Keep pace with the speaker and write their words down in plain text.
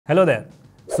Hello there.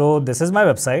 So this is my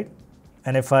website,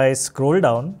 and if I scroll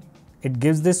down, it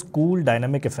gives this cool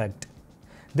dynamic effect.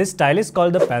 This style is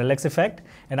called the parallax effect,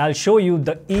 and I'll show you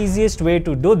the easiest way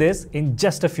to do this in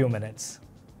just a few minutes.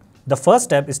 The first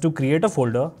step is to create a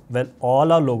folder where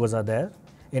all our logos are there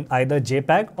in either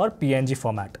JPEG or PNG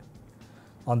format.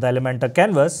 On the Elementor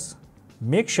canvas,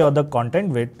 make sure the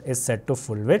content width is set to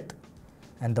full width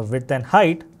and the width and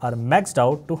height are maxed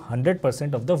out to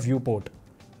 100% of the viewport.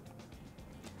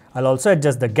 I'll also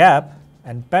adjust the gap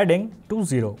and padding to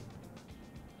 0.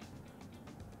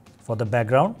 For the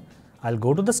background, I'll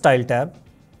go to the Style tab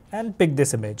and pick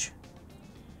this image.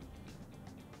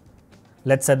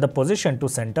 Let's set the position to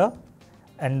center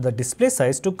and the display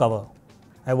size to cover.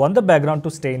 I want the background to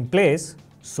stay in place,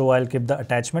 so I'll keep the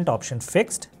attachment option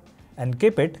fixed and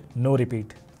keep it no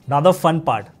repeat. Now the fun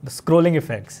part, the scrolling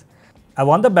effects. I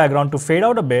want the background to fade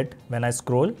out a bit when I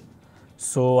scroll,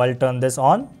 so I'll turn this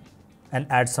on and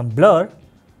add some blur.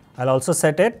 I'll also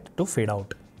set it to fade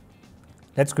out.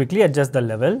 Let's quickly adjust the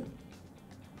level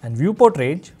and viewport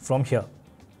range from here.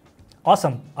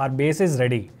 Awesome, our base is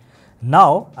ready.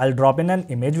 Now I'll drop in an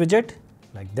image widget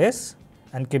like this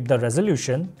and keep the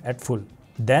resolution at full.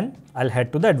 Then I'll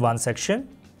head to the advanced section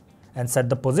and set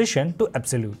the position to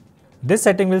absolute. This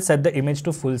setting will set the image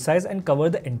to full size and cover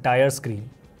the entire screen.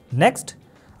 Next,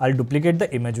 I'll duplicate the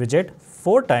image widget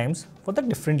 4 times for the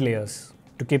different layers.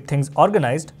 To keep things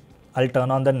organized, I'll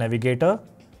turn on the navigator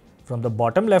from the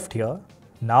bottom left here.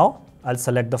 Now I'll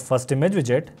select the first image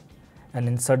widget and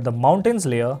insert the mountains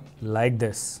layer like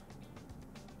this.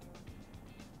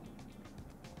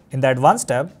 In the advanced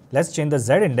tab, let's change the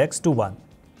Z index to 1.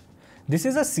 This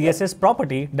is a CSS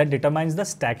property that determines the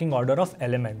stacking order of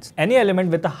elements. Any element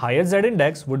with a higher Z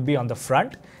index would be on the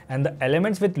front and the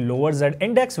elements with lower Z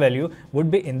index value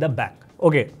would be in the back.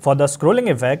 Okay, for the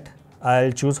scrolling effect,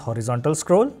 I'll choose horizontal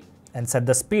scroll and set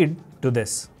the speed to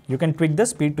this. You can tweak the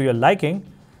speed to your liking,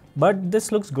 but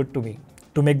this looks good to me.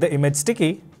 To make the image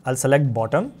sticky, I'll select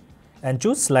bottom and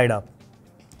choose slide up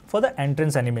for the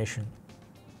entrance animation.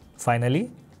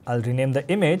 Finally, I'll rename the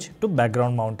image to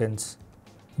background mountains.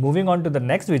 Moving on to the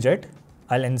next widget,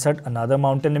 I'll insert another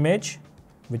mountain image,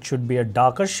 which should be a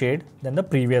darker shade than the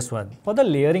previous one for the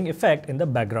layering effect in the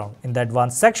background. In the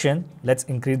advanced section, let's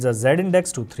increase the Z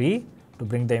index to 3 to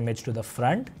bring the image to the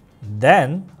front.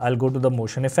 Then I'll go to the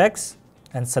motion effects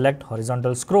and select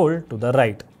horizontal scroll to the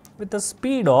right with a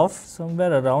speed of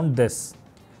somewhere around this.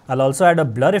 I'll also add a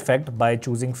blur effect by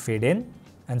choosing fade in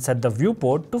and set the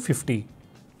viewport to 50.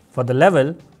 For the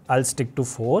level, I'll stick to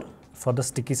 4. For the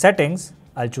sticky settings,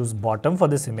 I'll choose bottom for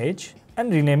this image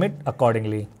and rename it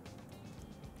accordingly.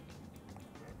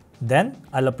 Then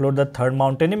I'll upload the third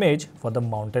mountain image for the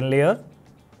mountain layer.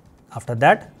 After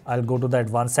that, I'll go to the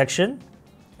advanced section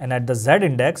and add the Z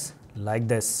index like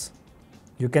this.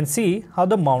 You can see how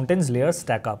the mountains layers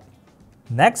stack up.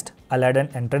 Next, I'll add an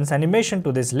entrance animation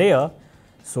to this layer,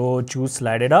 so choose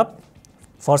slide it up.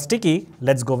 For sticky,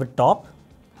 let's go with top.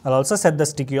 I'll also set the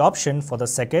sticky option for the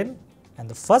second and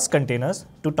the first containers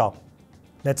to top.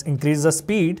 Let's increase the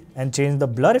speed and change the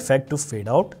blur effect to fade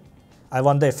out. I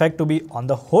want the effect to be on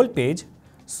the whole page,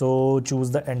 so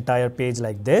choose the entire page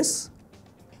like this.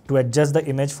 To adjust the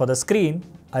image for the screen,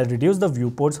 I'll reduce the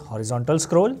viewport's horizontal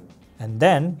scroll and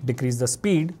then decrease the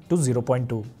speed to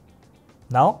 0.2.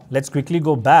 Now let's quickly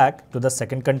go back to the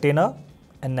second container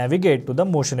and navigate to the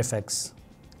motion effects.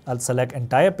 I'll select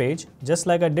entire page just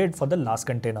like I did for the last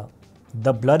container.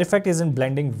 The blur effect isn't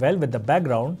blending well with the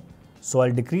background, so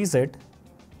I'll decrease it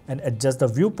and adjust the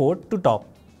viewport to top.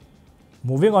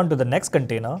 Moving on to the next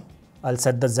container, I'll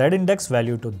set the Z index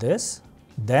value to this.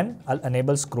 Then I'll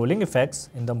enable scrolling effects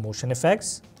in the motion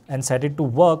effects and set it to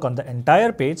work on the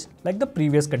entire page like the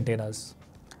previous containers.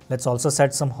 Let's also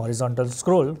set some horizontal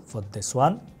scroll for this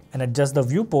one and adjust the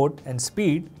viewport and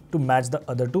speed to match the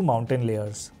other 2 mountain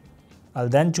layers. I'll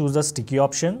then choose the sticky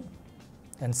option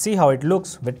and see how it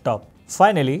looks with top.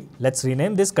 Finally, let's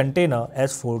rename this container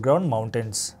as foreground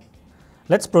mountains.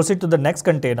 Let's proceed to the next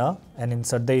container and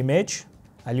insert the image.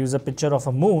 I'll use a picture of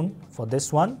a moon for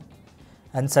this one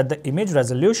and set the image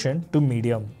resolution to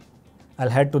medium. I'll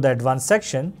head to the advanced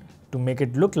section to make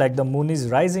it look like the moon is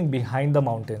rising behind the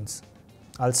mountains.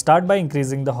 I'll start by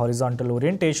increasing the horizontal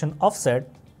orientation offset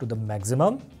to the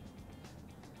maximum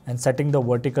and setting the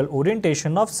vertical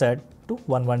orientation offset to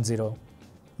 110.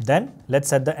 Then let's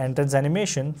set the entrance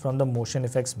animation from the motion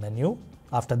effects menu.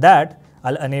 After that,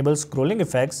 I'll enable scrolling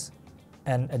effects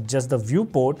and adjust the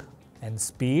viewport and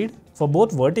speed for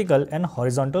both vertical and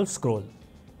horizontal scroll.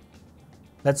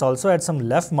 Let's also add some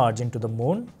left margin to the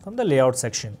moon from the layout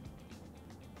section.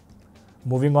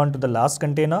 Moving on to the last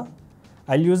container,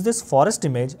 I'll use this forest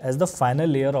image as the final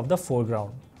layer of the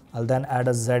foreground. I'll then add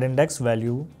a z-index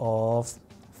value of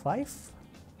 5.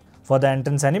 For the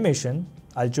entrance animation,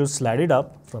 I'll choose slide it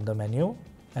up from the menu,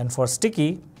 and for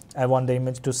sticky, I want the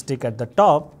image to stick at the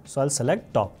top, so I'll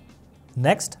select top.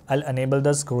 Next, I'll enable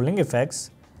the scrolling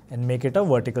effects and make it a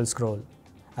vertical scroll.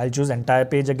 I'll choose entire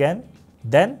page again.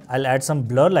 Then I'll add some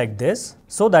blur like this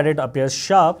so that it appears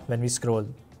sharp when we scroll.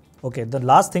 Okay, the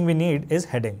last thing we need is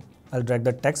heading. I'll drag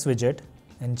the text widget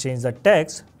and change the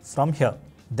text from here.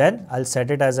 Then I'll set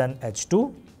it as an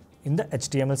H2 in the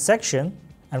HTML section,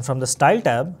 and from the style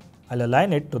tab, I'll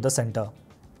align it to the center.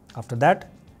 After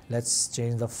that, let's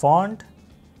change the font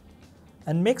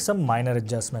and make some minor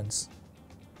adjustments.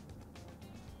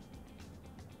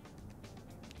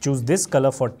 Choose this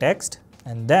color for text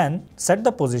and then set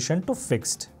the position to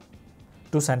fixed.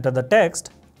 To center the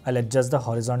text, I'll adjust the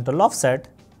horizontal offset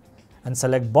and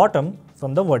select bottom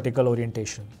from the vertical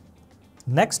orientation.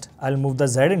 Next, I'll move the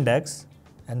z-index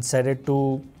and set it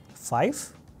to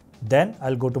 5. Then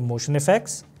I'll go to motion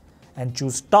effects and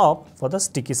choose top for the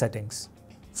sticky settings.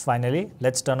 Finally,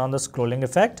 let's turn on the scrolling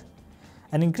effect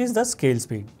and increase the scale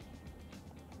speed.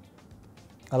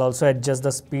 I'll also adjust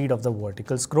the speed of the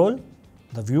vertical scroll,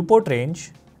 the viewport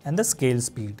range, and the scale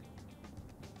speed.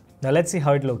 Now let's see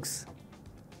how it looks.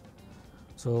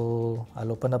 So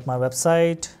I'll open up my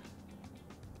website,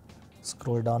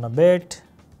 scroll down a bit,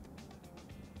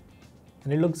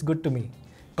 and it looks good to me.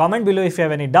 Comment below if you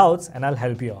have any doubts and I'll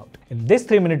help you out. In this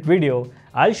 3-minute video,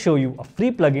 I'll show you a free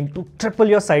plugin to triple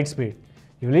your site speed.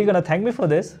 You're really gonna thank me for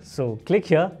this, so click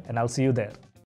here and I'll see you there.